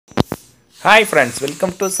Hi friends,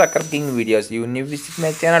 welcome to Soccer King videos. You new visit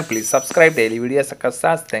my channel, please subscribe daily videos Soccer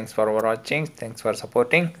stars. Thanks for watching, thanks for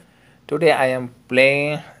supporting. Today I am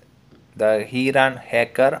playing the Iran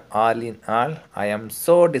hacker all in all. I am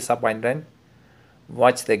so disappointed.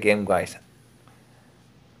 Watch the game guys.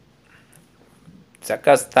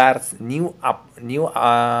 Soccer stars new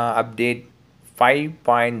update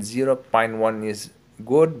 5.0.1 is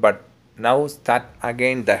good, but now start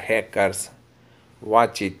again the hackers.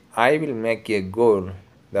 Watch it. I will make a goal.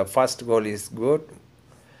 The first goal is good,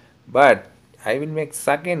 but I will make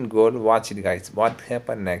second goal. Watch it guys. What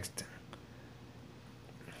happen next?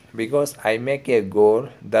 Because I make a goal,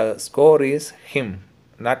 the score is him,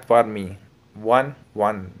 not for me.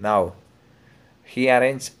 1-1 now. He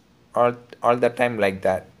arranged all the time like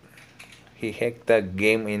that. He hacked the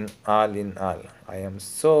game in all in all. I am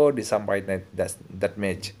so disappointed that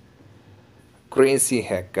match. Crazy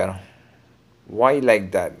hacker. Why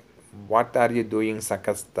like that? What are you doing,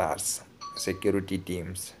 soccer stars? Security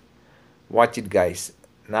teams. Watch it, guys.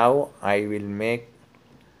 Now I will make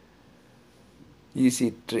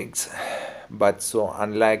easy tricks, but so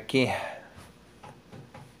unlucky.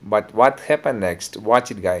 But what happened next?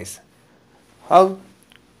 Watch it, guys. How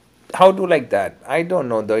how do like that? I don't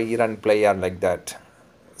know the Iran player like that.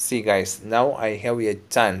 See, guys. Now I have a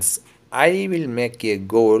chance. I will make a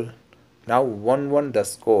goal. Now 1-1 the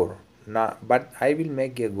score. Now, but I will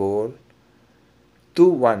make a goal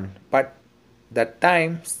 2-1, but the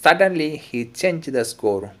time suddenly he changed the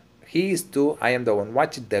score. He is 2, I am the 1.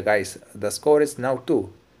 Watch it the guys. The score is now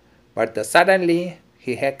 2. But suddenly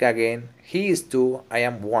he hack again. He is 2, I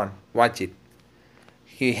am 1. Watch it.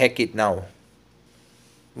 He hack it now.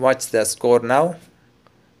 Watch the score now.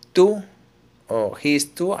 2. Oh, he is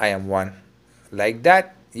 2, I am 1. Like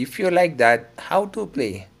that. If you like that, how to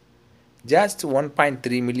play? Just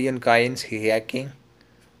 1.3 million coins he hacking.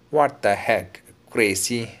 What the heck?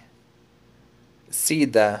 Crazy. See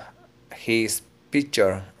the his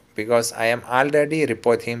picture because I am already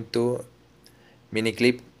report him to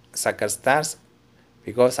miniclip soccer stars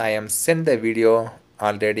because I am sent the video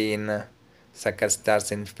already in soccer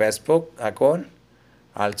stars in Facebook account.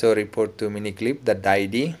 Also report to miniclip the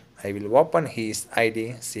ID. I will open his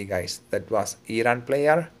ID. See guys, that was Iran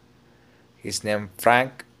player. His name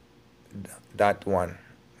Frank.1.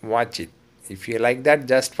 Watch it. If you like that,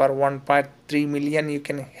 just for 1.3 million you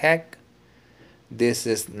can hack. This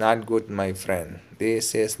is not good, my friend.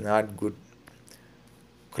 This is not good.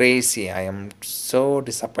 Crazy. I am so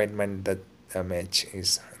disappointed that the match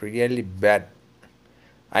is really bad.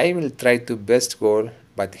 I will try to best goal,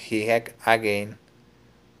 but he hack again.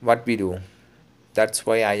 What we do? That's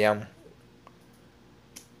why I am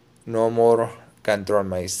no more control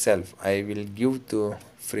myself. I will give to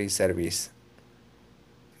free service.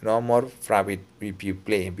 No more profit if you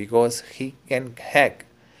play because he can hack.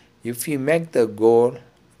 If you make the goal,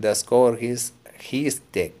 the score is his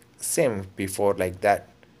take. Same before like that.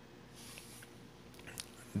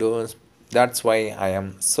 That's why I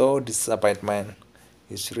am so disappointed.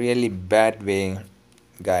 It's really bad way,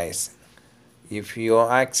 guys. If you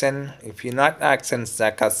not action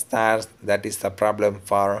soccer stars, that is the problem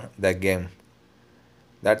for the game.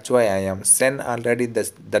 That's why I am sent already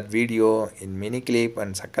that video in mini clip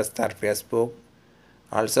and soccer star Facebook.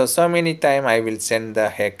 Also, so many time I will send the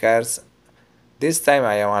hackers. This time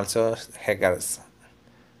I am also hackers.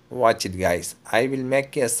 Watch it guys. I will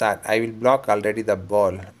make a shot. I will block already the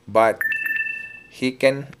ball. But he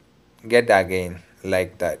can get again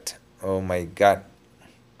like that. Oh my god.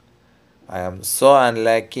 I am so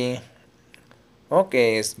unlucky.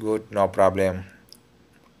 Okay, it's good. No problem.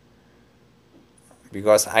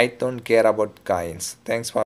 Because I don't care about coins. Thanks for